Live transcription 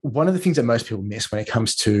one of the things that most people miss when it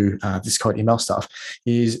comes to this cold email stuff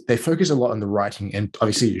is they focus a lot on the writing, and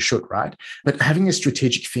obviously you should, right? But having a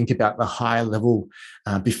strategic think about the higher level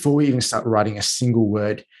before we even start writing a single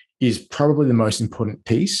word is probably the most important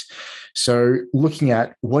piece. So looking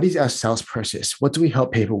at what is our sales process? What do we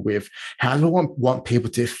help people with? How do we want people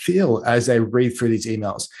to feel as they read through these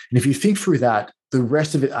emails? And if you think through that, the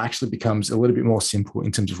rest of it actually becomes a little bit more simple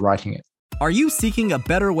in terms of writing it. Are you seeking a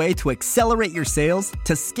better way to accelerate your sales,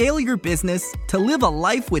 to scale your business, to live a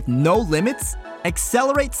life with no limits?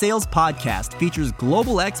 Accelerate Sales Podcast features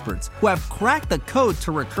global experts who have cracked the code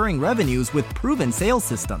to recurring revenues with proven sales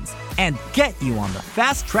systems and get you on the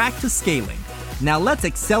fast track to scaling. Now let's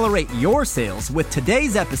accelerate your sales with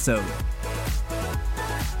today's episode.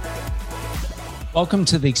 Welcome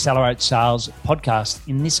to the Accelerate Sales Podcast.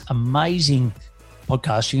 In this amazing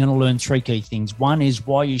podcast, you're going to learn three key things. One is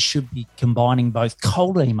why you should be combining both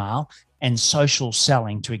cold email and social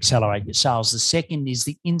selling to accelerate your sales. The second is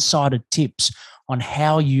the insider tips on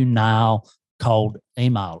how you nail cold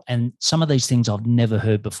email. And some of these things I've never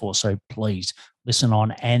heard before, so please listen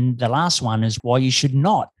on. And the last one is why you should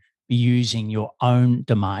not be using your own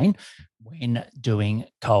domain when doing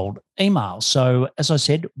cold email. So as I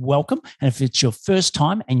said, welcome. And if it's your first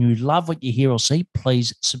time and you love what you hear or see,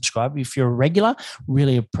 please subscribe. If you're a regular,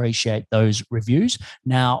 really appreciate those reviews.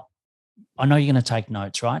 Now, I know you're going to take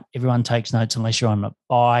notes, right? Everyone takes notes unless you're on a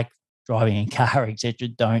bike, driving a car, etc.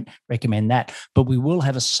 Don't recommend that. But we will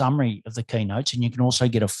have a summary of the keynotes, and you can also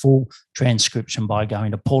get a full transcription by going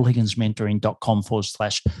to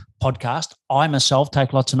paulhigginsmentoring.com/podcast. I myself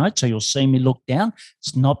take lots of notes, so you'll see me look down.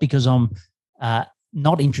 It's not because I'm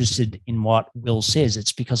not interested in what Will says.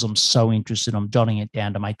 It's because I'm so interested. I'm jotting it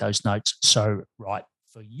down to make those notes so right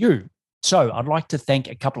for you. So I'd like to thank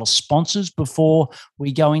a couple of sponsors before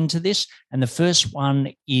we go into this. And the first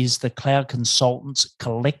one is the Cloud Consultants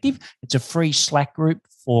Collective. It's a free Slack group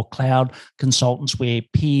for cloud consultants where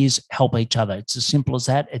peers help each other. It's as simple as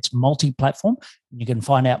that. It's multi-platform. You can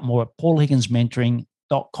find out more at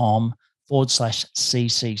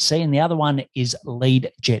paulhigginsmentoring.com/CCC. And the other one is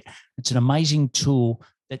LeadJet. It's an amazing tool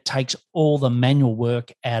that takes all the manual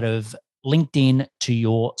work out of LinkedIn to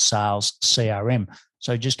your sales CRM.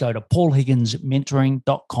 So just go to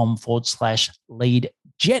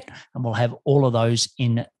paulhigginsmentoring.com/LeadJet, and we'll have all of those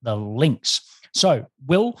in the links. So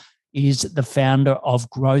Will is the founder of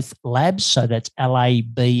Growth Labs. So that's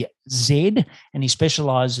LABZ, and he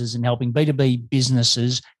specializes in helping B2B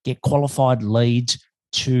businesses get qualified leads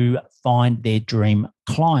to find their dream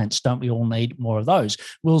clients. Don't we all need more of those?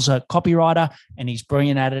 Will's a copywriter and he's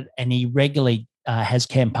brilliant at it, and he regularly has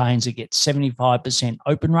campaigns that get 75%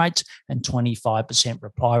 open rates and 25%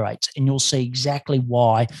 reply rates. And you'll see exactly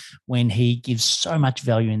why when he gives so much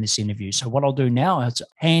value in this interview. So what I'll do now is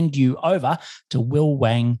hand you over to Will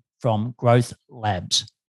Wang from Growth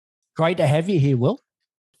Labs. Great to have you here, Will.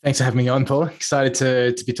 Thanks for having me on, Paul. Excited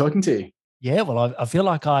to be talking to you. Yeah, well, I feel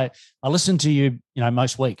like I listen to you,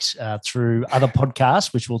 most weeks through other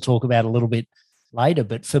podcasts, which we'll talk about a little bit later.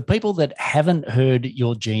 But for people that haven't heard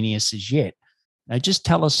your geniuses yet, just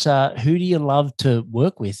tell us who do you love to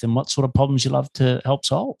work with and what sort of problems you love to help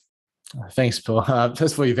solve? Thanks, Paul.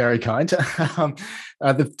 First of all, you're very kind.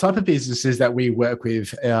 The type of businesses that we work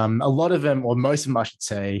with, a lot of them, or most of them, I should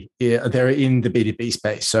say, they're in the B2B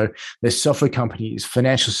space. So there's software companies,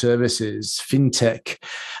 financial services, fintech,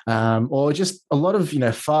 or just a lot of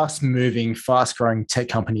fast-moving, fast-growing tech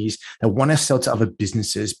companies that want to sell to other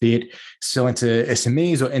businesses, be it selling to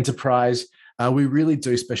SMEs or enterprise. We really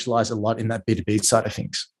do specialize a lot in that B2B side of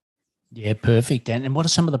things. Yeah, perfect. And what are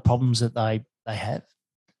some of the problems that they have?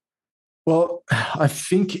 Well, I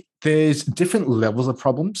think there's different levels of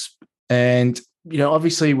problems. And,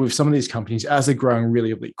 obviously with some of these companies, as they're growing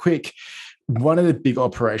really, really quick, one of the big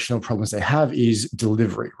operational problems they have is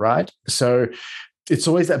delivery, right? So it's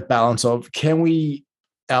always that balance of, can we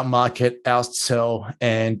outmarket, outsell,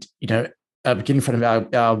 and, get in front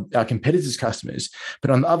of our competitors' customers. But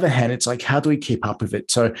on the other hand, it's like, how do we keep up with it?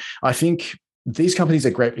 So I think these companies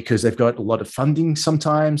are great because they've got a lot of funding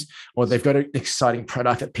sometimes, or they've got an exciting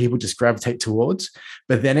product that people just gravitate towards.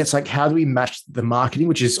 But then it's like, how do we match the marketing,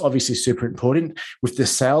 which is obviously super important, with the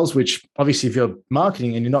sales, which obviously if you're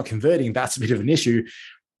marketing and you're not converting, that's a bit of an issue.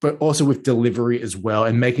 But also with delivery as well,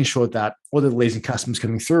 and making sure that all the leads and customers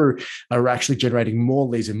coming through are actually generating more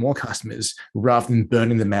leads and more customers rather than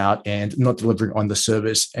burning them out and not delivering on the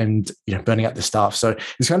service and burning out the staff. So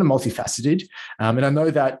it's kind of multifaceted. And I know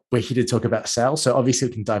that we're here to talk about sales, so obviously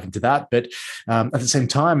we can dive into that. But at the same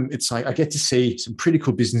time, it's like I get to see some pretty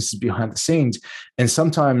cool businesses behind the scenes, and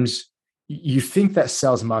sometimes you think that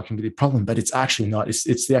sales and marketing will be the problem, but it's actually not.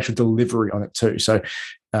 It's the actual delivery on it too. So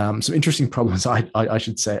some interesting problems, I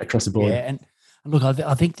should say, across the board. Yeah, and look,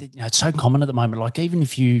 I think that, it's so common at the moment. Like, even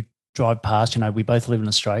if you drive past, we both live in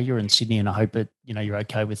Australia and Sydney, and I hope that you're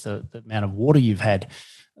okay with the amount of water you've had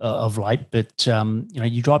of late. But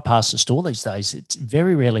you drive past the store these days, it's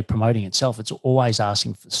very rarely promoting itself. It's always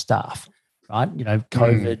asking for staff, right?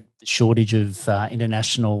 COVID, the shortage of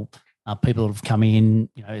international people that have come in,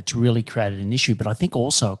 it's really created an issue. But I think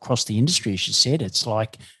also across the industry, as you said, it's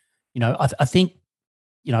like, I think,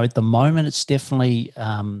 at the moment, it's definitely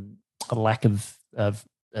a lack of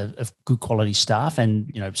good quality staff,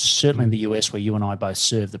 and certainly in the US, where you and I both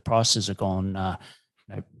serve, the prices have gone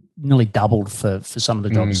nearly doubled for some of the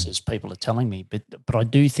jobs, as people are telling me. But I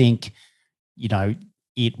do think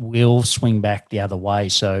it will swing back the other way.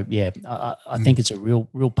 So yeah, I think it's a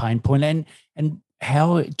real pain point. And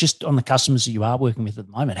how, just on the customers that you are working with at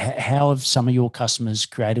the moment, how have some of your customers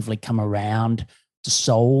creatively come around to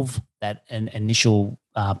solve that initial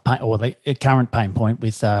pain, or the current pain point,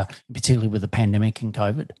 with particularly with the pandemic and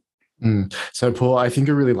COVID? So, Paul, I think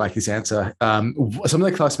I really like this answer. Some of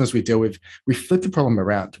the customers we deal with, we flip the problem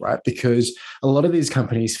around, right? Because a lot of these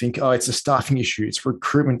companies think, oh, it's a staffing issue, it's a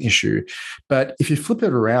recruitment issue. But if you flip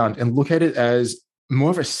it around and look at it as more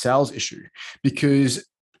of a sales issue, because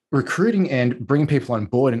recruiting and bringing people on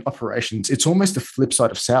board in operations, it's almost the flip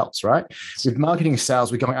side of sales, right? With marketing and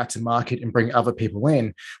sales, we're going out to market and bring other people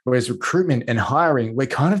in. Whereas recruitment and hiring, we're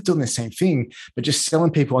kind of doing the same thing, but just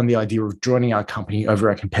selling people on the idea of joining our company over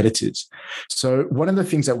our competitors. So one of the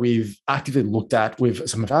things that we've actively looked at with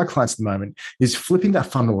some of our clients at the moment is flipping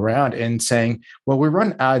that funnel around and saying, well, we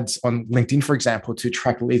run ads on LinkedIn, for example, to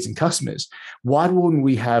attract leads and customers. Why wouldn't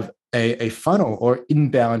we have a funnel or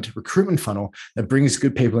inbound recruitment funnel that brings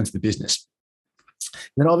good people into the business?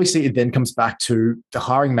 Then obviously it then comes back to the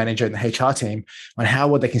hiring manager and the HR team on how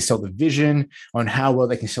well they can sell the vision, on how well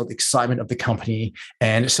they can sell the excitement of the company,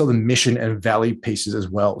 and sell the mission and value pieces as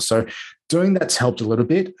well. So doing that's helped a little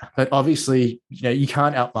bit, but obviously, you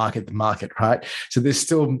can't outmarket the market, right? So there's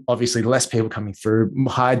still obviously less people coming through,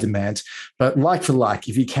 higher demand, but like for like,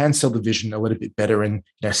 if you can sell the vision a little bit better and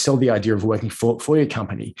sell the idea of working for your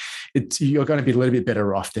company, you're going to be a little bit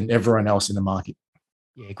better off than everyone else in the market.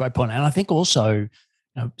 Yeah, great point. And I think also,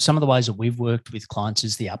 some of the ways that we've worked with clients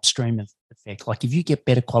is the upstream effect. Like, if you get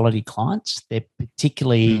better quality clients, they're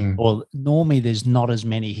particularly, or normally there's not as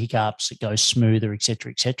many hiccups, it goes smoother, et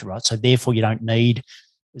cetera, right? So therefore you don't need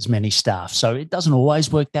as many staff. So it doesn't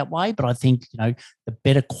always work that way, but I think, the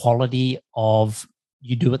better quality of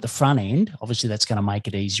you do at the front end, obviously that's going to make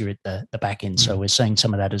it easier at the back end. So we're seeing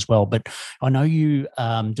some of that as well. But I know you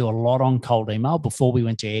do a lot on cold email. Before we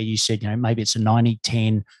went to air, you said, maybe it's a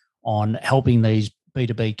 90-10 on helping these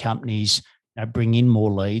B2B companies bring in more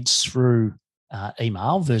leads through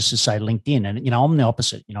email versus, say, LinkedIn. And, I'm the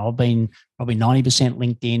opposite. I've been probably 90%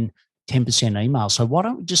 LinkedIn, 10% email. So why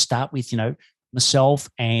don't we just start with, myself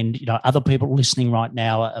and, other people listening right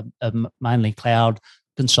now are mainly cloud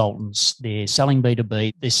consultants. They're selling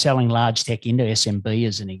B2B. They're selling large tech into SMB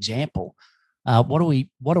as an example. What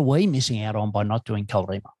are we missing out on by not doing cold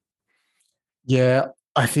email? Yeah,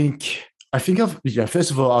 I think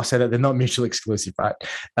first of all, I'll say that they're not mutually exclusive, right?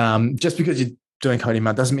 Just because you're doing cold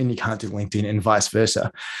email doesn't mean you can't do LinkedIn, and vice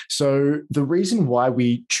versa. So the reason why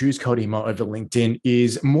we choose cold email over LinkedIn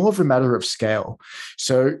is more of a matter of scale.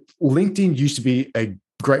 So LinkedIn used to be a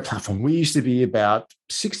great platform. We used to be about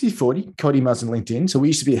 60-40 cold emails on LinkedIn. So we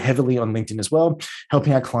used to be heavily on LinkedIn as well,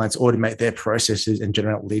 helping our clients automate their processes and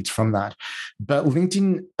generate leads from that. But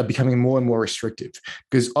LinkedIn are becoming more and more restrictive,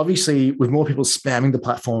 because obviously with more people spamming the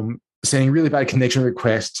platform, sending really bad connection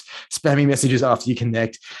requests, spamming messages after you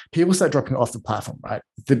connect, people start dropping off the platform, right?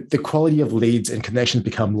 The quality of leads and connections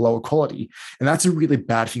become lower quality. And that's a really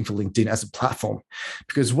bad thing for LinkedIn as a platform,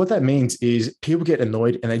 because what that means is people get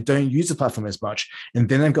annoyed and they don't use the platform as much. And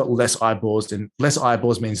then they've got less eyeballs, and less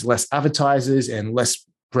eyeballs means less advertisers and less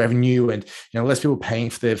revenue, and less people paying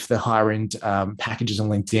for the higher end packages on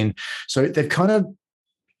LinkedIn. So they've kind of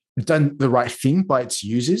done the right thing by its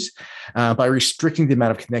users by restricting the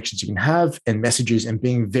amount of connections you can have and messages, and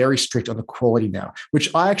being very strict on the quality now,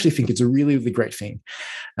 which I actually think is a really, really great thing.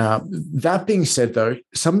 That being said, though,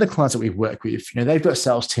 some of the clients that we work with, they've got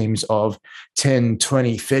sales teams of 10,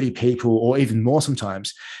 20, 30 people, or even more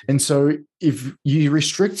sometimes. And so if you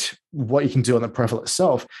restrict what you can do on the profile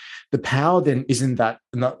itself, the power then isn't that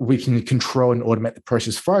we can control and automate the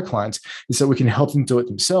process for our clients, and so we can help them do it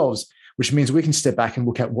themselves, which means we can step back and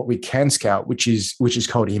look at what we can scale, which is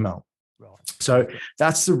cold email. Right. So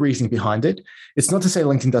that's the reasoning behind it. It's not to say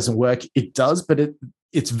LinkedIn doesn't work. It does, but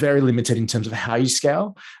it's very limited in terms of how you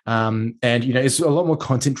scale. And, it's a lot more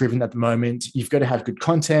content driven at the moment. You've got to have good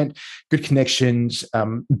content, good connections,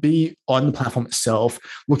 be on the platform itself,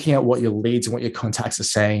 looking at what your leads and what your contacts are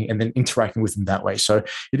saying, and then interacting with them that way. So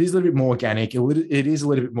it is a little bit more organic. It is a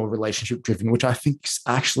little bit more relationship driven, which I think is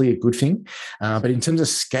actually a good thing. But in terms of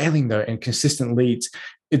scaling though, and consistent leads,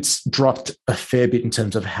 it's dropped a fair bit in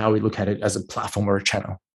terms of how we look at it as a platform or a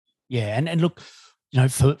channel. Yeah. And look,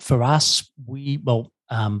 for us,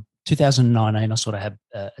 2019, I sort of had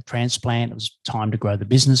a transplant. It was time to grow the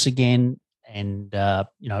business again. And, I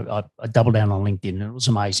doubled down on LinkedIn, and it was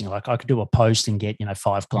amazing. Like, I could do a post and get,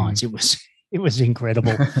 5 clients. It was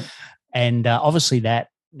incredible. And obviously that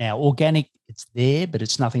now organic, it's there, but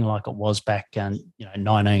it's nothing like it was back in,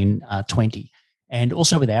 1920. And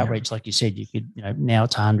also with outreach, like you said, you could, now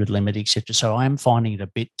it's 100 limit, et cetera. So I am finding it a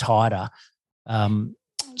bit tighter. And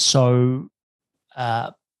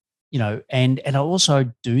I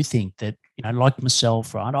also do think that, like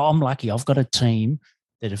myself, right, I'm lucky. I've got a team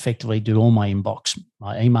that effectively do all my inbox,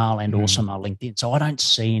 my email, and also my LinkedIn. So I don't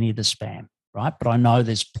see any of the spam, right? But I know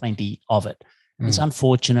there's plenty of it. And it's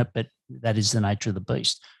unfortunate, but that is the nature of the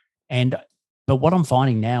beast. But what I'm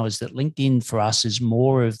finding now is that LinkedIn for us is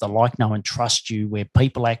more of the like, know, and trust you, where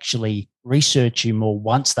people actually research you more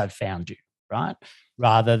once they've found you, right?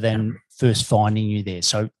 Rather than first finding you there.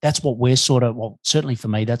 So that's what we're certainly for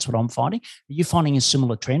me, that's what I'm finding. Are you finding a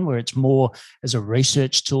similar trend where it's more as a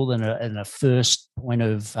research tool than a first point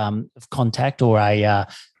of contact, or an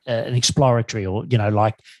exploratory, or,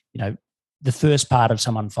 the first part of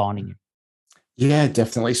someone finding you? Yeah,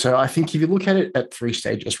 definitely. So I think if you look at it at 3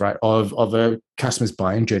 stages, right, of a customer's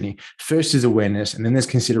buying journey, first is awareness, and then there's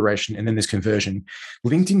consideration, and then there's conversion.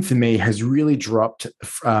 LinkedIn for me has really dropped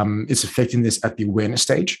its effectiveness at the awareness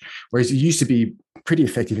stage, whereas it used to be pretty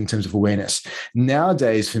effective in terms of awareness.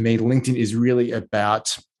 Nowadays, for me, LinkedIn is really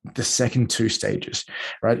about the second 2 stages,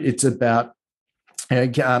 right? It's about,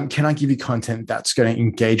 can I give you content that's going to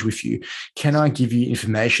engage with you? Can I give you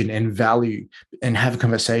information and value and have a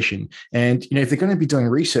conversation? And, if they're going to be doing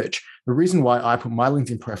research, the reason why I put my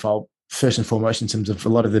LinkedIn profile first and foremost in terms of a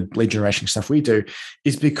lot of the lead generation stuff we do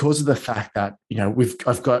is because of the fact that,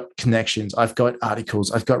 I've got connections, I've got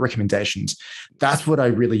articles, I've got recommendations. That's what I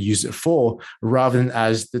really use it for, rather than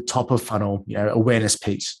as the top of funnel, awareness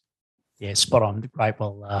piece. Yeah, spot on. Great.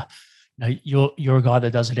 Well, you're a guy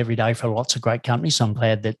that does it every day for lots of great companies. So I'm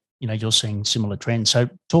glad that, you're seeing similar trends. So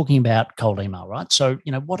talking about cold email, right? So,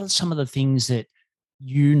 what are some of the things that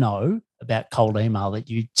about cold email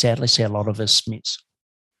that you sadly see a lot of us miss?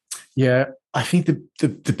 Yeah, I think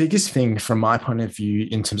the biggest thing from my point of view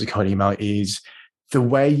in terms of cold email is the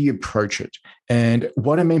way you approach it. And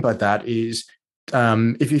what I mean by that is,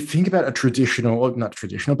 if you think about a traditional, or not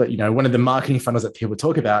traditional, but one of the marketing funnels that people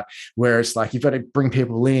talk about, where it's like you've got to bring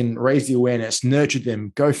people in, raise the awareness, nurture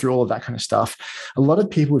them, go through all of that kind of stuff. A lot of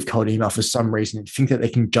people with cold email, for some reason, think that they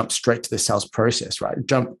can jump straight to the sales process, right?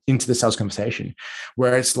 Jump into the sales conversation,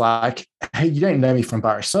 where it's like, hey, you don't know me from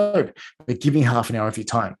bar of soap, but give me half an hour of your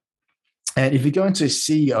time. And if you go into a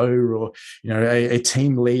CEO or a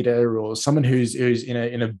team leader or someone who's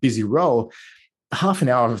in a busy role, half an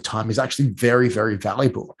hour of time is actually very, very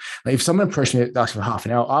valuable. Like, if someone approached me asking for half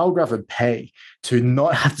an hour, I would rather pay to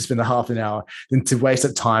not have to spend a half an hour than to waste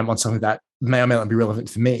that time on something that may or may not be relevant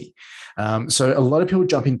for me. So a lot of people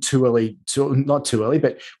jump in too early, not too early,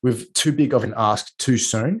 but with too big of an ask too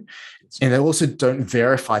soon. And they also don't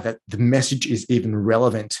verify that the message is even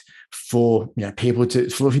relevant for people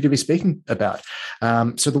for you to be speaking about.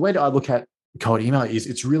 So the way that I look at cold email is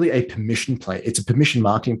it's really a permission play. It's a permission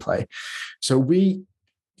marketing play. So we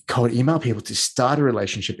cold email people to start a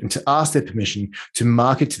relationship and to ask their permission to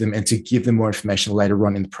market to them and to give them more information later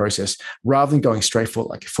on in the process, rather than going straight for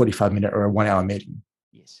like a 45-minute or a 1-hour meeting.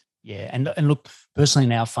 Yes. Yeah. And look, personally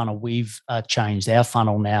in our funnel, we've changed our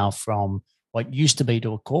funnel now from what used to be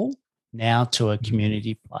to a call now to a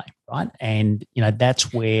community play, right? And,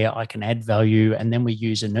 that's where I can add value. And then we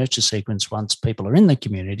use a nurture sequence once people are in the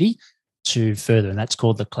community to further, and that's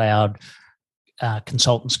called the Cloud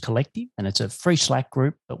Consultants Collective, and it's a free Slack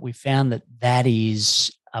group. But we found that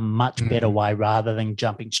is a much better way, rather than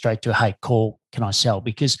jumping straight to, hey, call, can I sell?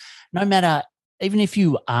 Because no matter, even if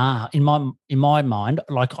you are, in my mind,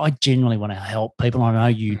 like, I genuinely want to help people. I know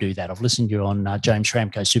you do that. I've listened to you on James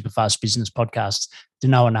Schramko Superfast Business podcast to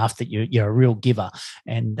know enough that you're a real giver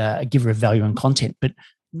and a giver of value and content. But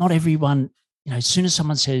not everyone, as soon as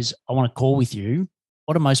someone says, I want to call with you,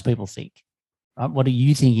 what do most people think? Right? What are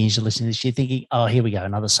you thinking as you're listening to this? You're thinking, oh, here we go,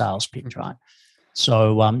 another sales pitch, right?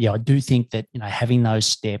 So I do think that having those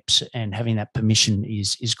steps and having that permission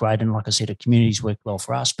is great. And like I said, a community's worked well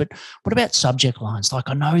for us. But what about subject lines? Like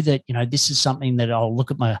I know that this is something that I'll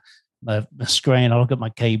look at my screen, I'll look at my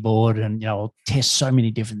keyboard, and I'll test so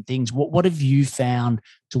many different things. What have you found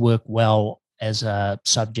to work well as a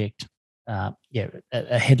subject,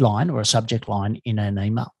 a headline or a subject line in an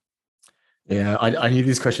email? Yeah, I knew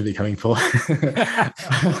this question would be coming, Paul.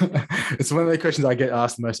 It's one of the questions I get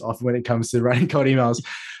asked most often when it comes to writing cold emails.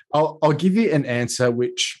 I'll give you an answer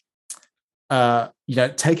which,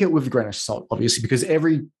 take it with a grain of salt, obviously, because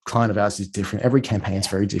every client of ours is different. Every campaign is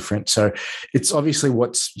very different. So it's obviously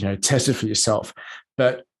what's, tested for yourself.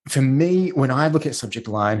 But for me, when I look at subject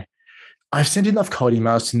line, I've sent enough cold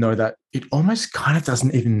emails to know that it almost kind of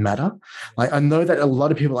doesn't even matter. Like I know that a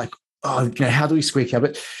lot of people are like, oh, how do we squeak out?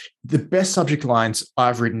 But the best subject lines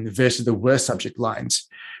I've written versus the worst subject lines,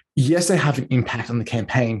 yes, they have an impact on the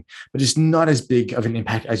campaign, but it's not as big of an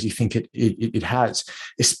impact as you think it has,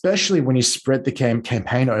 especially when you spread the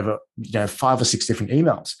campaign over 5 or 6 different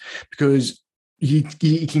emails, because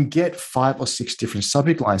you can get 5 or 6 different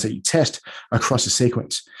subject lines that you test across a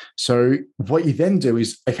sequence. So what you then do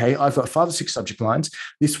is, okay, I've got 5 or 6 subject lines.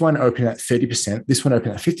 This one open at 30%, this one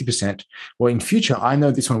open at 50%. Well, in future, I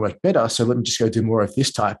know this one worked better, so let me just go do more of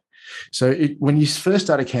this type. So when you first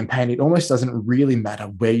start a campaign, it almost doesn't really matter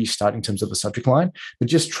where you start in terms of the subject line, but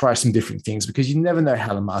just try some different things because you never know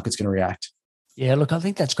how the market's going to react. Yeah, look, I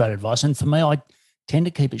think that's great advice. And for me, I tend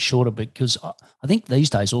to keep it shorter because I think these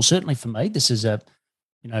days, or certainly for me, this is a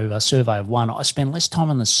survey of one, I spend less time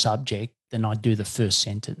on the subject than I do the first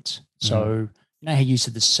sentence. So how you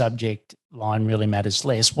said the subject line really matters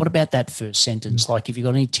less. What about that first sentence? Like if you've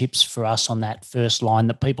got any tips for us on that first line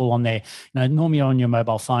that people on there, normally you're on your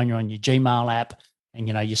mobile phone, you're on your Gmail app and,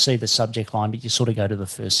 you see the subject line, but you sort of go to the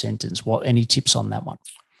first sentence. Any tips on that one?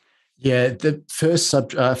 Yeah, the first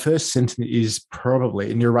sentence is probably,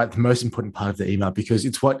 and you're right, the most important part of the email because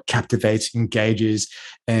it's what captivates, engages,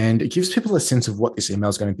 and it gives people a sense of what this email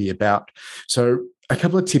is going to be about. So a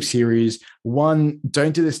couple of tips here is, one,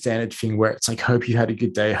 don't do the standard thing where it's like, hope you had a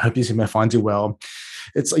good day, hope this email finds you well.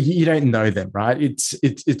 It's like you don't know them, right?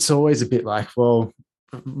 It's always a bit like, well,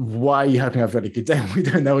 why are you hoping I've got a good day? We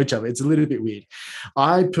don't know each other. It's a little bit weird.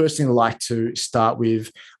 I personally like to start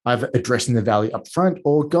with either addressing the value up front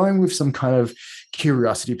or going with some kind of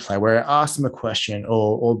curiosity play where I ask them a question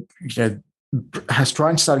or trying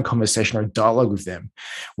to start a conversation or a dialogue with them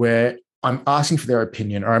where I'm asking for their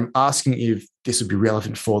opinion or I'm asking if this would be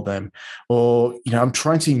relevant for them or, I'm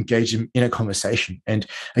trying to engage them in a conversation. And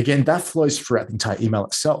again, that flows throughout the entire email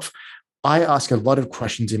itself. I ask a lot of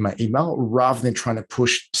questions in my email rather than trying to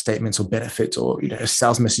push statements or benefits or a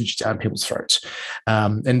sales message down people's throats.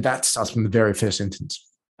 And that starts from the very first sentence.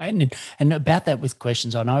 And about that with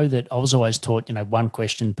questions, I know that I was always taught, one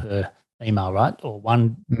question per email, right? Or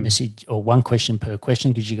one message or one question per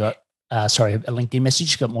question because you got, a LinkedIn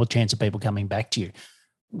message, you've got more chance of people coming back to you.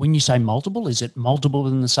 When you say multiple, is it multiple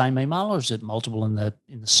in the same email or is it multiple in the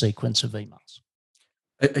sequence of emails?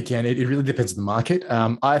 Again, it really depends on the market.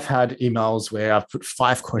 I've had emails where I've put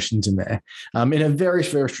 5 questions in there in a very,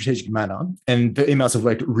 very strategic manner, and the emails have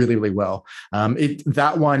worked really, really well. With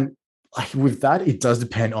that, it does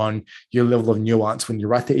depend on your level of nuance when you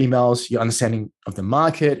write the emails, your understanding of the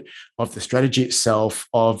market, of the strategy itself,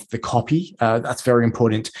 of the copy. That's very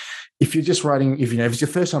important. If you're just writing, if it's your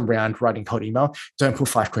first time around writing cold email, don't put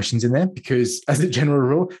 5 questions in there because as a general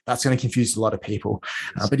rule, that's going to confuse a lot of people.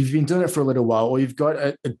 But if you've been doing it for a little while or you've got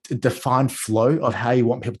a defined flow of how you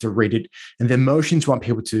want people to read it and the emotions you want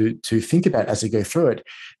people to think about as they go through it,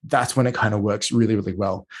 that's when it kind of works really, really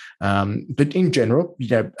well. But in general,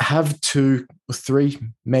 have 2 or 3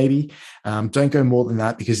 maybe. Don't go more than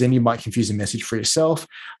that because then you might confuse the message for yourself.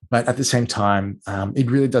 But at the same time,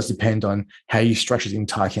 it really does depend on how you structure the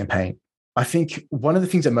entire campaign. I think one of the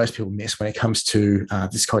things that most people miss when it comes to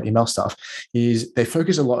this cold email stuff is they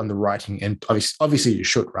focus a lot on the writing, and obviously you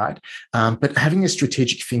should, right? But having a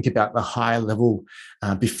strategic think about the higher level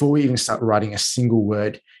before we even start writing a single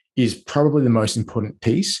word is probably the most important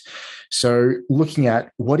piece. So looking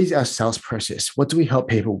at what is our sales process? What do we help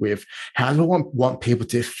people with? How do we want people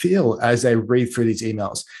to feel as they read through these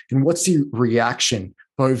emails? And what's the reaction,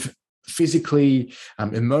 both physically,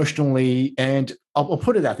 emotionally, and I'll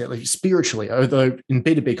put it out there, like spiritually, although in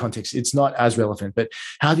B2B context, it's not as relevant, but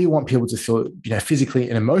how do you want people to feel, physically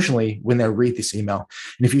and emotionally when they read this email?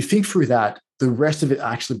 And if you think through that, the rest of it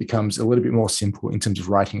actually becomes a little bit more simple in terms of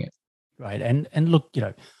writing it. Right. And look,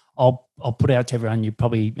 I'll put out to everyone, you're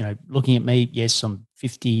probably, looking at me, yes, I'm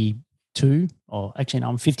 52 or actually no,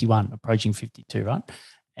 I'm 51, approaching 52, right?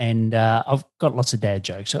 and I've got lots of dad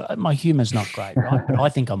jokes. So my humor's not great, right? But I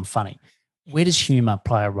think I'm funny. Where does humor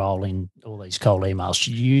play a role in all these cold emails?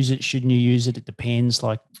 Should you use it? Shouldn't you use it? It depends.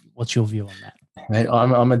 Like, what's your view on that? Mate,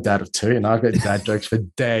 I'm a dad of two, and I've got dad jokes for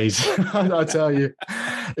days. I tell you,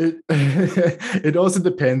 it also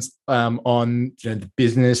depends on the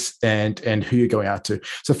business and who you're going out to.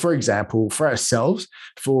 So, for example, for ourselves,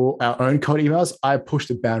 for our own cold emails, I push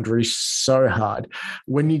the boundaries so hard.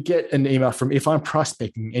 When you get an email if I'm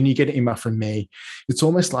prospecting and you get an email from me, it's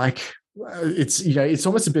almost like it's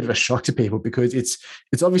almost a bit of a shock to people because it's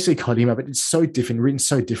obviously a cold email, but it's so different, written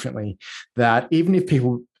so differently that even if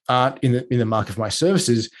people aren't in the market for my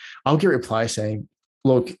services, I'll get a reply saying,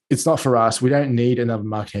 look, it's not for us. We don't need another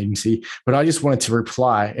marketing agency, but I just wanted to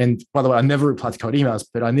reply. And by the way, I never reply to cold emails,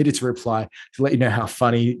 but I needed to reply to let you know how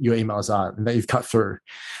funny your emails are and that you've cut through.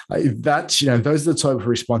 Those are the type of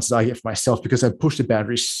responses I get for myself because I push the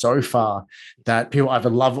boundaries so far that people either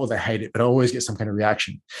love it or they hate it, but I always get some kind of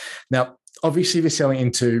reaction. Now, obviously, if you're selling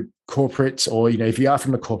into corporates or, if you are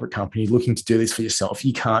from a corporate company looking to do this for yourself,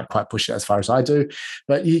 you can't quite push it as far as I do,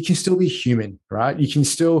 but you can still be human, right? You can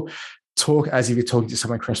still talk as if you're talking to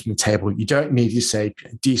someone across from the table. You don't need to say,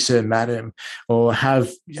 dear sir, madam, or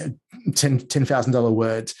have $10,000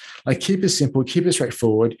 words. Like, keep it simple, keep it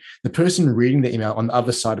straightforward. The person reading the email on the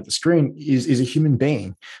other side of the screen is a human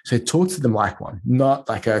being. So talk to them like one, not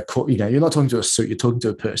like you're not talking to a suit, you're talking to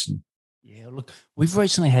a person. Yeah, look, we've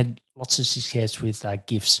recently had lots of success with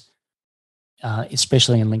GIFs,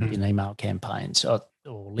 especially in LinkedIn email campaigns or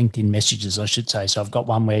LinkedIn messages, I should say. So I've got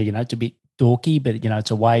one where, it's a bit dorky, but,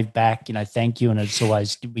 it's a wave back, thank you. And it's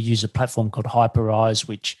always, we use a platform called Hyperize,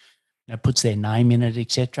 which, puts their name in it,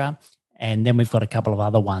 etc. And then we've got a couple of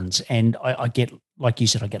other ones. And I get, like you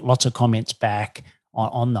said, I get lots of comments back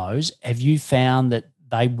on those. Have you found that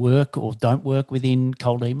they work or don't work within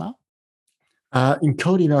cold email? In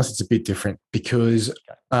cold emails, it's a bit different because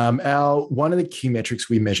one of the key metrics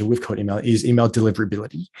we measure with cold email is email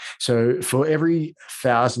deliverability. So for every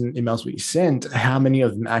 1,000 emails we send, how many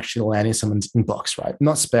of them actually land in someone's inbox, right?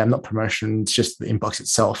 Not spam, not promotion, it's just the inbox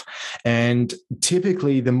itself. And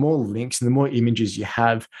typically, the more links and the more images you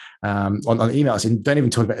have on emails, and don't even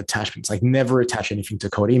talk about attachments, like never attach anything to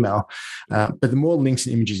cold email, but the more links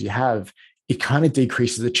and images you have, it kind of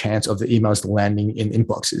decreases the chance of the emails landing in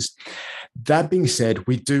inboxes. That being said,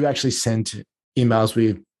 we do actually send emails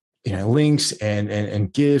with links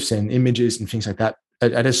and GIFs and images and things like that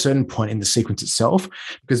at a certain point in the sequence itself,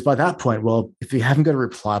 because by that point, well, if you haven't got a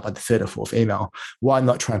reply by the third or fourth email, why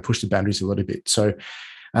not try and push the boundaries a little bit? So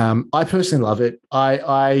I personally love it.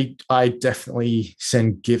 I definitely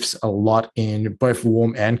send GIFs a lot in both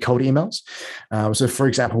warm and cold emails. So for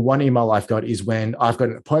example, one email I've got is when I've got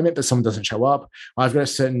an appointment, but someone doesn't show up. I've got a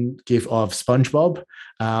certain GIF of SpongeBob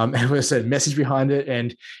and with a certain message behind it.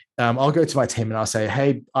 And I'll go to my team and I'll say,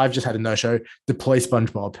 hey, I've just had a no-show, deploy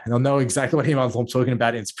SpongeBob. And they'll know exactly what emails I'm talking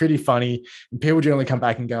about. It's pretty funny. And people generally come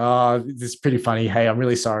back and go, oh, this is pretty funny. Hey, I'm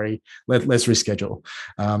really sorry. Let's reschedule.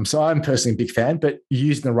 So I'm personally a big fan, but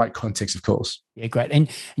using the right context, of course. Yeah, great. And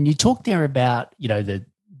you talked there about, the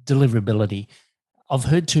deliverability. I've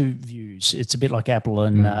heard two views. It's a bit like Apple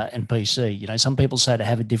and PC. Some people say to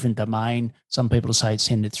have a different domain. Some people say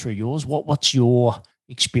send it through yours. What's your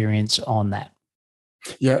experience on that?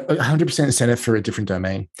 Yeah, 100% send it through a different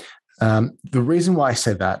domain. The reason why I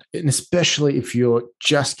say that, and especially if you're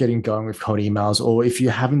just getting going with cold emails, or if you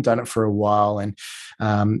haven't done it for a while, and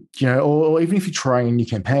or even if you're trying a new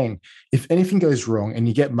campaign, if anything goes wrong and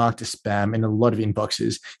you get marked as spam in a lot of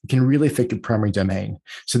inboxes, it can really affect your primary domain.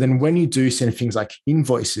 So then when you do send things like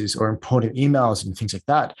invoices or important emails and things like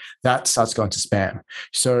that, that starts going to spam.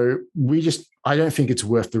 So I don't think it's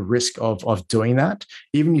worth the risk of doing that.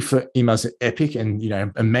 Even if your emails are epic and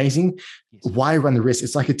amazing, why run the risk?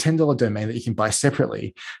 It's like a $10 domain that you can buy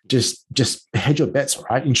separately. Just hedge your bets,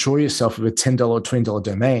 right? Insure yourself with a $10 or $20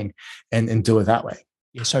 domain and do it that way.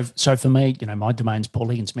 Yeah. So for me, my domain's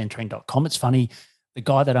paulhigginsmentoring.com. It's funny, the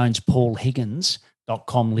guy that owns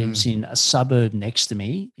paulhiggins.com lives in a suburb next to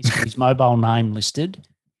me. He's got his mobile name listed,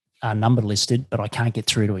 number listed, but I can't get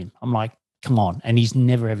through to him. I'm like, come on. And he's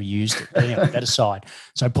never ever used it. But anyway, that aside.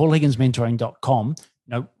 So paulhigginsmentoring.com,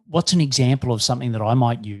 what's an example of something that I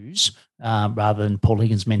might use rather than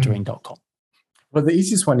paulhigginsmentoring.com? Well, the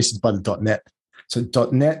easiest one is by the .net. So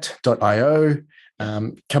 .net.io,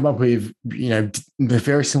 come up with, they're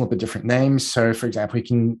very similar but different names. So for example, you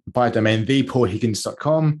can buy a domain,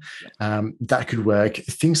 thepaulhiggins.com. That could work,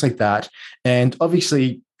 things like that. And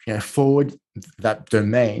obviously, forward that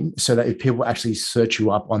domain so that if people actually search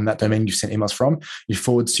you up on that domain you sent emails from, you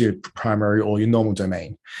forward to your primary or your normal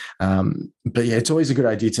domain. But yeah, it's always a good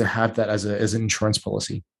idea to have that as an insurance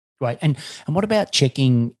policy. Right. And what about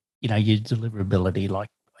checking, your deliverability? Like,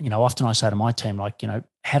 often I say to my team, like,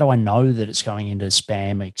 how do I know that it's going into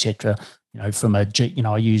spam, et cetera? From I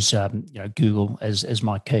use, Google as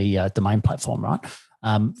my key domain platform, right?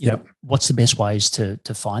 What's the best ways to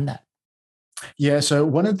find that? Yeah, so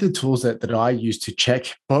one of the tools that I use to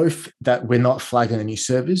check both that we're not flagging any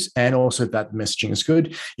servers and also that messaging is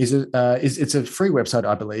good is it's a free website,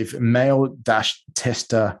 I believe,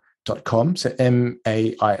 mail-tester.com. So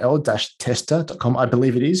mail-tester.com, I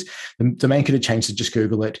believe it is. The domain could have changed, so just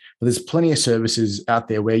Google it. But there's plenty of services out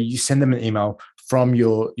there where you send them an email from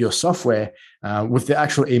your software with the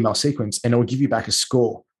actual email sequence, and it will give you back a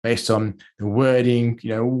score based on the wording,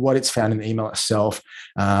 what it's found in the email itself,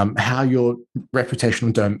 how your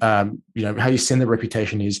reputational, how you send the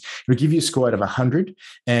reputation is. It will give you a score out of 100.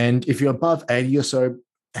 And if you're above 80 or so,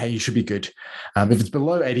 hey, you should be good. If it's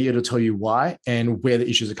below 80, it'll tell you why and where the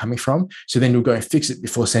issues are coming from. So then you'll go and fix it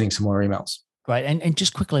before sending some more emails. Great. And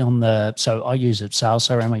just quickly so I use a sales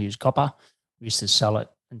CRM, I use Copper. We used to sell it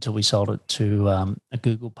until we sold it to a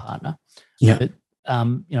Google partner. Yeah. But,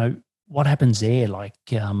 what happens there? Like,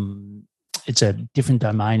 it's a different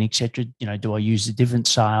domain, et cetera. Do I use a different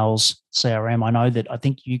sales CRM? I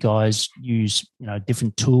think you guys use, a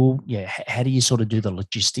different tool. Yeah. How do you sort of do the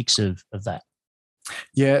logistics of that?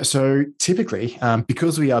 Yeah, so typically,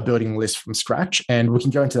 because we are building lists from scratch, and we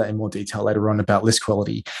can go into that in more detail later on about list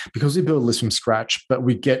quality, because we build lists from scratch, but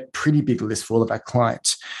we get pretty big lists for all of our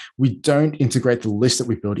clients, we don't integrate the list that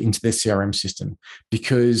we build into their CRM system,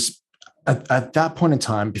 because at that point in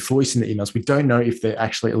time, before we send the emails, we don't know if they're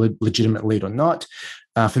actually a legitimate lead or not.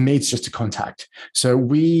 For me, it's just a contact. So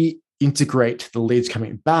we integrate the leads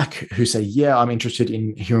coming back who say, yeah, I'm interested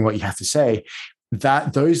in hearing what you have to say.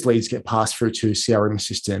 That those leads get passed through to CRM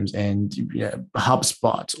systems and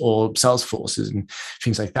HubSpot or Salesforce and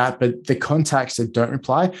things like that. But the contacts that don't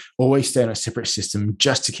reply always stay on a separate system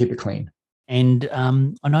just to keep it clean. And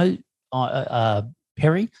I know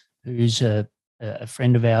Perry, who's a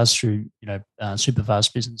friend of ours through super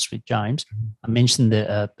fast business with James, I mentioned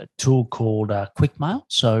a tool called QuickMail.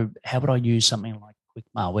 So how would I use something like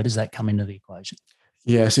QuickMail? Where does that come into the equation?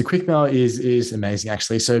 Yeah, so QuickMail is amazing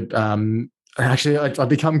actually. So actually, I've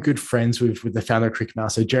become good friends with the founder of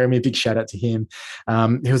QuickMail. So Jeremy, a big shout out to him.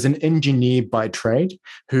 He was an engineer by trade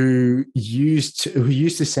who used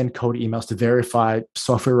to send cold emails to verify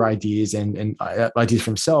software ideas and ideas for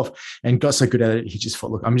himself, and got so good at it, he just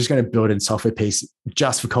thought, look, I'm just going to build a software piece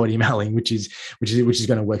just for cold emailing, which is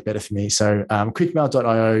going to work better for me. So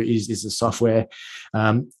QuickMail.io is the software.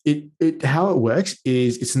 How it works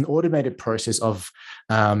is it's an automated process of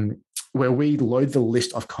where we load the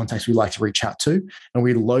list of contacts we like to reach out to, and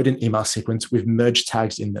we load an email sequence with merge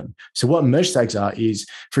tags in them. So what merge tags are is,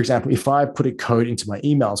 for example, if I put a code into my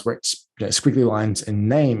emails where it's squiggly lines and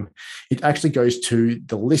name, it actually goes to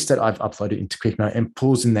the list that I've uploaded into QuickMail and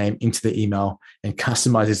pulls the name into the email and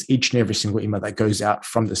customizes each and every single email that goes out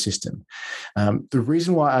from the system. The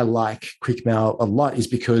reason why I like QuickMail a lot is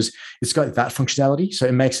because it's got that functionality. So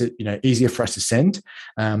it makes it easier for us to send.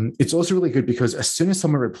 It's also really good because as soon as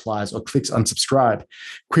someone replies or clicks unsubscribe,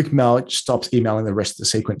 QuickMail stops emailing the rest of the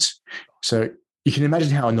sequence. So you can imagine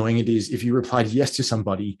how annoying it is if you replied yes to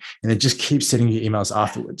somebody and they just keep sending you emails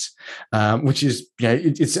afterwards, which is,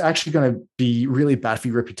 it's actually going to be really bad for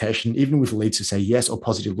your reputation, even with leads who say yes or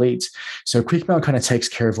positive leads. So QuickMail kind of takes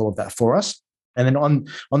care of all of that for us. And then on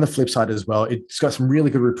the flip side as well, it's got some really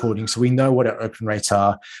good reporting. So we know what our open rates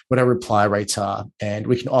are, what our reply rates are, and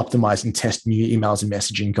we can optimize and test new emails and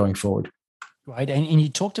messaging going forward. Right. And you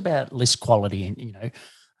talked about list quality and,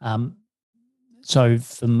 so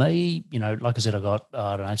for me, like I said, I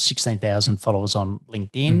got, 16,000 followers on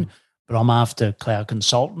LinkedIn, but I'm after cloud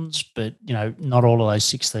consultants, but, not all of those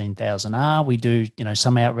 16,000 are. We do,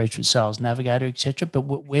 some outreach with Sales Navigator, et cetera. But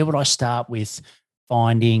where would I start with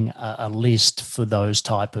finding a list for those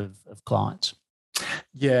type of clients?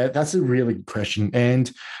 Yeah, that's a really good question.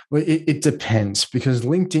 And it depends, because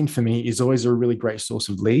LinkedIn for me is always a really great source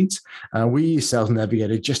of leads. We use Sales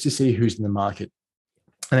Navigator just to see who's in the market.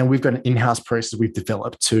 And then we've got an in-house process we've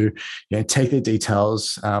developed to take the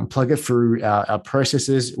details, plug it through our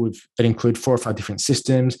processes. That include 4 or 5 different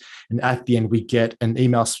systems. And at the end, we get an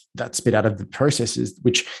email that's spit out of the processes,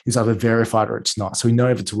 which is either verified or it's not. So we know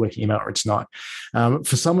if it's a working email or it's not.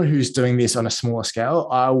 For someone who's doing this on a smaller scale,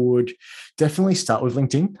 I would definitely start with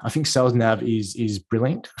LinkedIn. I think Sales Nav is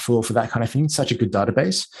brilliant for that kind of thing. Such a good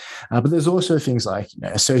database. But there's also things like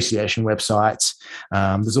association websites.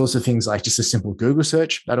 There's also things like just a simple Google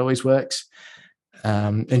search that always works.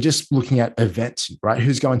 And just looking at events, right?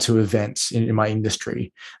 Who's going to events in my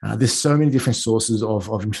industry? There's so many different sources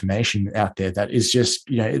of information out there that is just,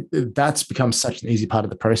 that's become such an easy part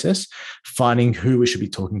of the process, finding who we should be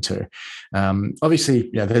talking to. Obviously,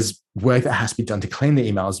 there's work that has to be done to clean the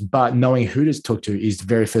emails, but knowing who to talk to is the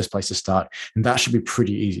very first place to start. And that should be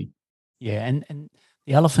pretty easy. Yeah. And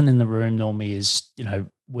the elephant in the room normally is,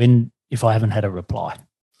 if I haven't had a reply,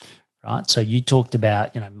 right? So you talked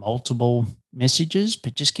about, multiple messages,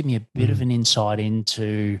 but just give me a bit of an insight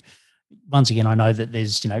into, once again, I know that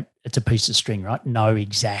there's, it's a piece of string, right? No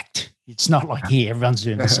exact. It's not like here, everyone's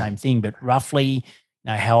doing the same thing, but roughly,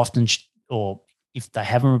 how often, or if they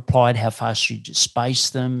haven't replied, how fast should you space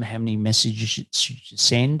them? How many messages should you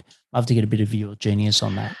send? I'd love to get a bit of your genius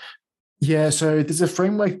on that. Yeah, so there's a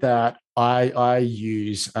framework that I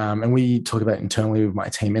use, and we talk about internally with my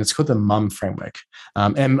team, and it's called the MUM framework.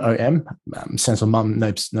 MOM stands for Mum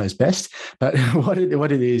knows best. But what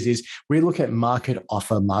it is we look at market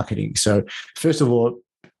offer marketing. So first of all,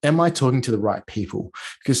 am I talking to the right people?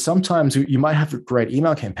 Because sometimes you might have a great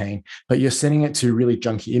email campaign, but you're sending it to really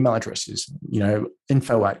junky email addresses,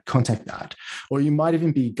 info@contact@, or you might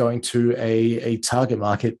even be going to a target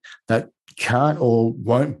market that can't or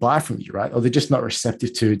won't buy from you, right? Or they're just not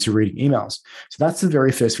receptive to reading emails. So that's the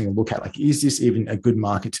very first thing to look at. Like, is this even a good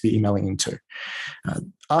market to be emailing into?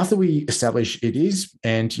 After we establish it is,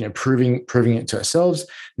 and proving it to ourselves,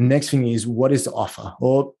 the next thing is, what is the offer?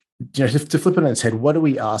 Or to flip it on its head, what are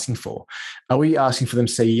we asking for? Are we asking for them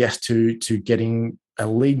to say yes to getting a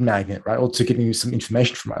lead magnet, right? Or to getting some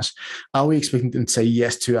information from us? Are we expecting them to say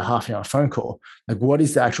yes to a half-hour phone call? Like, what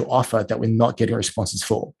is the actual offer that we're not getting responses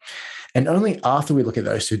for? And only after we look at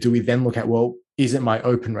those two do we then look at, well, is it my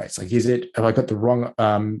open rates? Like, have I got the wrong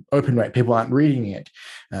open rate? People aren't reading it.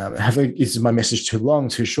 Is my message too long,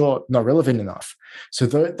 too short, not relevant enough? So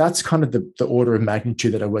that's kind of the order of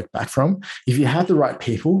magnitude that I work back from. If you have the right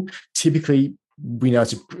people, typically we know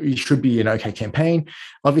it should be an okay campaign.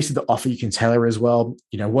 Obviously, the offer you can tailor as well.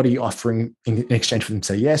 What are you offering in exchange for them to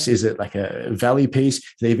say yes? Is it like a value piece?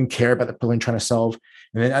 Do they even care about the problem you're trying to solve?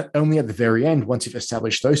 And then only at the very end, once you've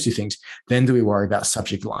established those two things, then do we worry about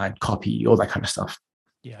subject line, copy, all that kind of stuff.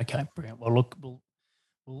 Yeah. Okay. Brilliant. Well, look,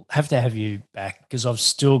 we'll have to have you back because I've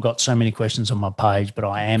still got so many questions on my page, but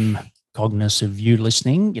I am cognizant of you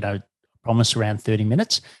listening. Promise around 30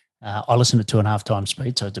 minutes. I listen to 2.5 times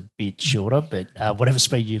speed, so it's a bit shorter, but whatever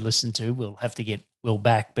speed you listen to, we'll have to get Will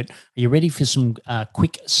back. But are you ready for some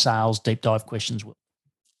quick sales deep dive questions, Will?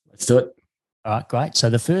 Let's do it. All right, great.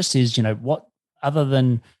 So the first is, what, other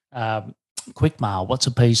than QuickMail, what's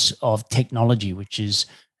a piece of technology which is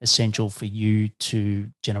essential for you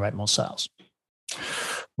to generate more sales?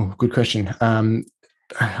 Oh, good question.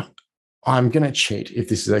 I'm going to cheat if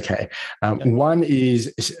this is okay. One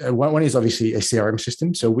is obviously a CRM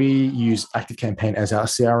system. So we use ActiveCampaign as our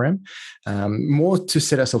CRM, more to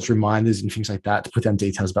set ourselves reminders and things like that, to put down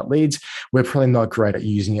details about leads. We're probably not great at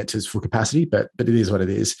using it to its full capacity, but it is what it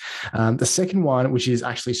is. The second one, which is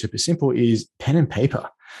actually super simple, is pen and paper.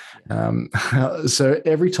 So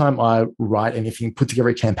every time I write anything, put together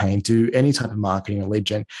a campaign, do any type of marketing or lead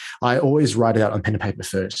gen, I always write it out on pen and paper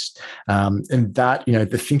first. And that,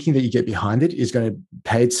 the thinking that you get behind it is going to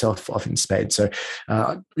pay itself off in spades. So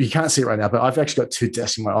you can't see it right now, but I've actually got 2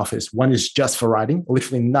 desks in my office. One is just for writing,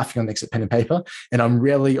 literally nothing on next to pen and paper. And I'm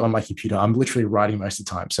rarely on my computer. I'm literally writing most of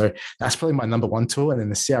the time. So that's probably my number one tool. And then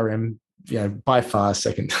the CRM, by far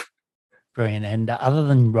second. Brilliant. And other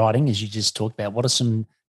than writing, as you just talked about, what are some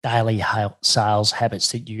daily sales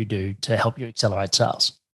habits that you do to help you accelerate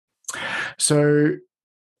sales? So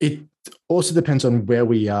it also depends on where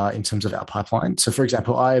we are in terms of our pipeline. So for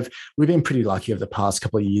example, we've been pretty lucky over the past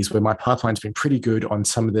couple of years where my pipeline's been pretty good on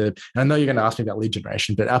some of the, and I know you're going to ask me about lead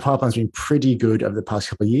generation, but our pipeline's been pretty good over the past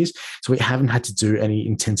couple of years. So we haven't had to do any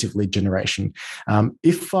intensive lead generation.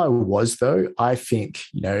 If I was though, I think,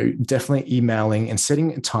 definitely emailing and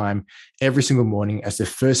setting a time every single morning as the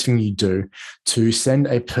first thing you do to send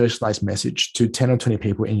a personalized message to 10 or 20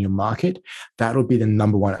 people in your market, that'll be the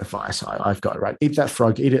number one advice I've got, right? Eat that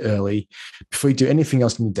frog, eat it early. Before you do anything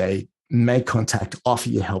else in your day, make contact, offer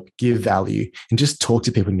your help, give value, and just talk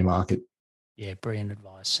to people in your market. Yeah, brilliant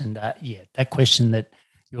advice. And that question that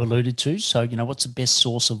you alluded to. So, what's the best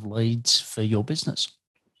source of leads for your business?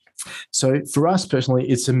 So for us personally,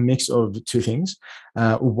 it's a mix of 2 things.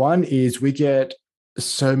 One is we get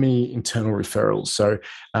so many internal referrals. So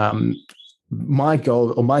my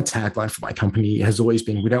goal or my tagline for my company has always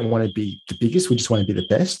been, we don't want to be the biggest, we just want to be the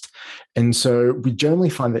best. And so we generally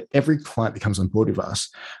find that every client that comes on board with us,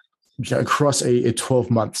 across a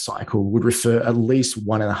 12-month cycle, would refer at least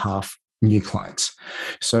 1.5 new clients.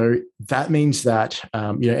 So that means that,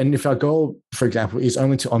 and if our goal, for example, is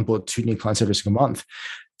only to onboard 2 new clients every single month,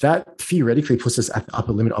 that theoretically puts us at the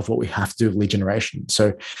upper limit of what we have to do with lead generation.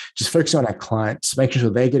 So just focusing on our clients, making sure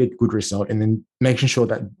they get a good result, and then making sure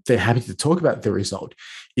that they're happy to talk about the result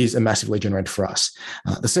is a massive lead generator for us.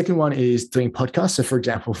 The second one is doing podcasts. So for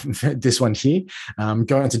example, this one here,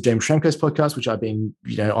 going on to James Schramko's podcast, which I've been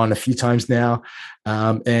on a few times now,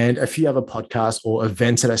 and a few other podcasts or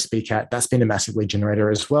events that I speak at, that's been a massive lead generator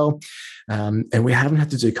as well. And we haven't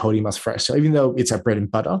had to do cold emails first. So even though it's our bread and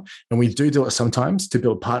butter, and we do it sometimes to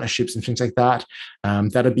build partnerships and things like that,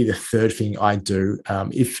 that'd be the third thing I do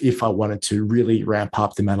if I wanted to really ramp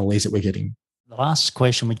up the amount of leads that we're getting. The last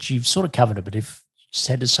question, which you've sort of covered a bit, if you just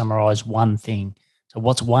had to summarize one thing, so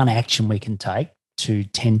what's one action we can take to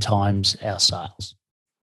 10 times our sales?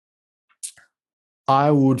 I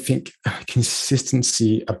would think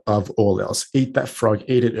consistency above all else. Eat that frog,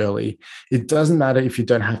 eat it early. It doesn't matter if you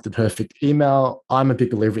don't have the perfect email. I'm a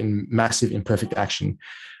big believer in massive imperfect action.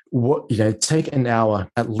 Take an hour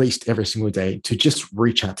at least every single day to just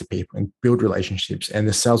reach out to people and build relationships, and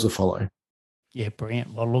the sales will follow. Yeah,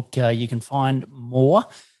 brilliant. Well, look, you can find more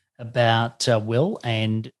about Will,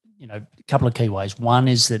 and a couple of key ways. One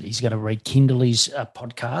is that he's going to rekindle his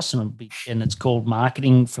podcast, and it's called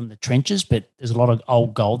Marketing from the Trenches, but there's a lot of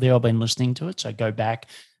old gold there. I've been listening to it, so go back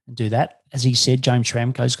and do that. As he said, James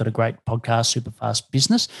Schramko's got a great podcast, Super Fast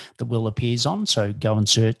Business, that Will appears on, so go and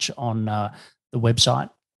search on the website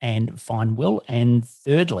and find Will. And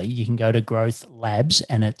thirdly, you can go to Growth Labs,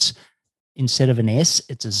 and it's instead of an S,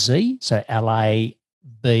 it's a Z, so LABZ.com.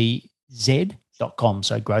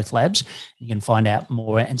 So Growth Labs. You can find out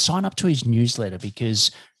more and sign up to his newsletter, because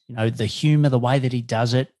the humor, the way that he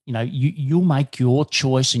does it, you'll make your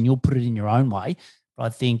choice and you'll put it in your own way. But I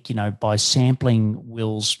think by sampling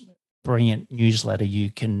Will's brilliant newsletter,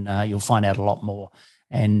 you'll find out a lot more.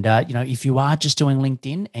 And if you are just doing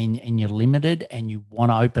LinkedIn and you're limited and you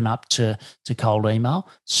want to open up to cold email,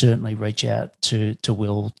 certainly reach out to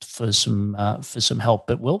Will for some help.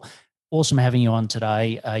 But Will, awesome having you on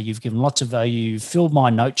today. You've given lots of value. You've filled my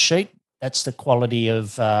note sheet. That's the quality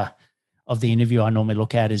of the interview I normally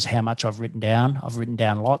look at, is how much I've written down. I've written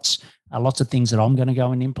down lots of things that I'm going to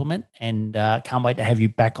go and implement, and can't wait to have you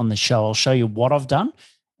back on the show. I'll show you what I've done,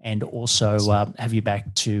 and also have you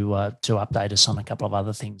back to update us on a couple of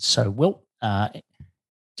other things. So, Will,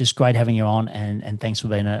 just great having you on, and thanks for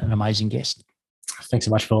being an amazing guest. Thanks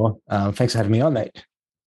so much, Paul. Thanks for having me on, mate.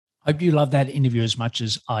 Hope you loved that interview as much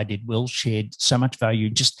as I did. Will shared so much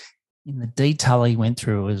value just in the detail he went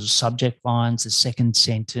through, as subject lines, the second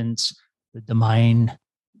sentence, the domain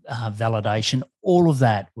validation. All of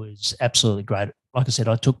that was absolutely great. Like I said,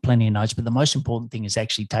 I took plenty of notes, but the most important thing is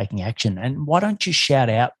actually taking action. And why don't you shout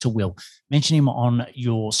out to Will? Mention him on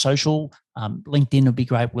your social. LinkedIn would be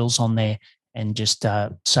great. Will's on there. And just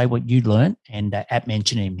say what you learned and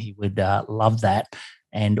mention him. He would love that.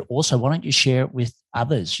 And also, why don't you share it with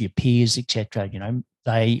others, your peers, etc.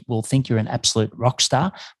 They will think you're an absolute rock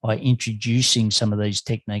star by introducing some of these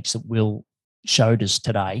techniques that Will showed us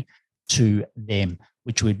today to them,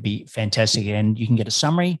 which would be fantastic. And you can get a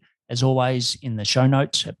summary, as always, in the show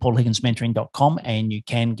notes at paulhigginsmentoring.com, and you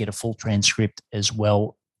can get a full transcript as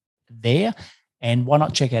well there. And why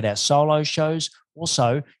not check out our solo shows?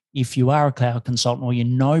 Also, if you are a cloud consultant, or you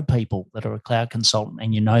know people that are a cloud consultant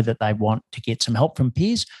and you know that they want to get some help from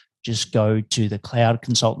peers, just go to the Cloud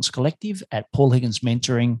Consultants Collective at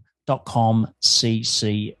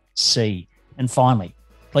paulhigginsmentoring.com/CCC. And finally,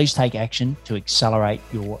 please take action to accelerate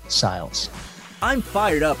your sales. I'm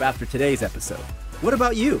fired up after today's episode. What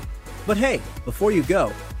about you? But hey, before you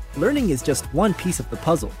go, learning is just one piece of the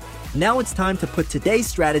puzzle. Now it's time to put today's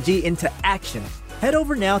strategy into action. Head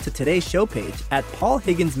over now to today's show page at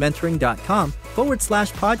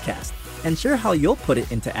paulhigginsmentoring.com/podcast and share how you'll put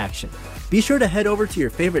it into action. Be sure to head over to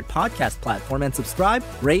your favorite podcast platform and subscribe,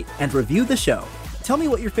 rate, and review the show. Tell me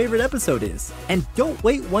what your favorite episode is. And don't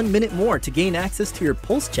wait 1 minute more to gain access to your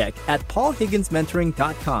pulse check at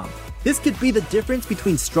paulhigginsmentoring.com. This could be the difference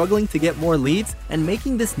between struggling to get more leads and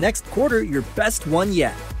making this next quarter your best one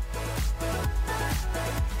yet.